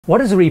What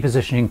is a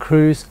repositioning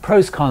cruise?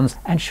 Pros, cons,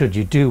 and should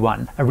you do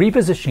one? A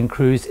repositioning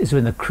cruise is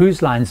when the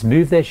cruise lines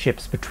move their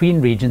ships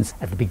between regions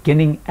at the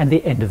beginning and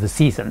the end of the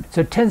season.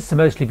 So it tends to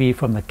mostly be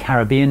from the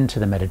Caribbean to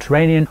the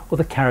Mediterranean or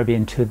the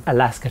Caribbean to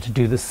Alaska to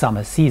do the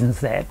summer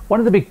seasons there. One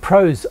of the big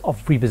pros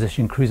of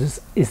repositioning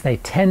cruises is they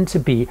tend to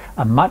be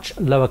a much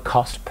lower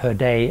cost per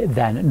day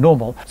than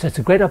normal. So it's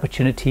a great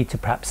opportunity to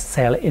perhaps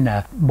sail in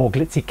a more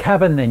glitzy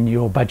cabin than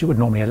your budget would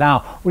normally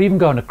allow, or even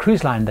go on a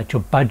cruise line that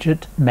your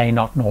budget may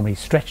not normally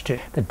stretch to.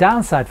 The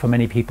downside for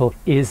many people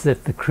is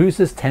that the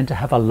cruises tend to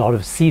have a lot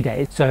of sea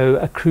days. So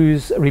a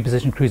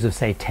reposition cruise of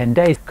say 10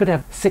 days could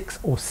have 6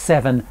 or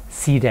 7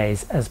 sea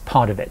days as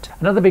part of it.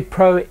 Another big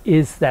pro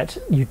is that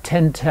you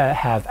tend to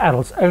have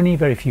adults only.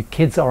 Very few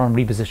kids are on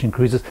reposition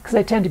cruises because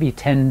they tend to be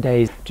 10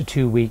 days to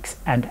 2 weeks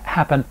and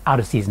happen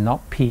out of season,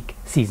 not peak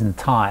season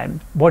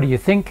time. What do you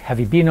think? Have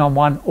you been on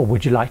one, or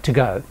would you like to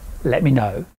go? Let me know.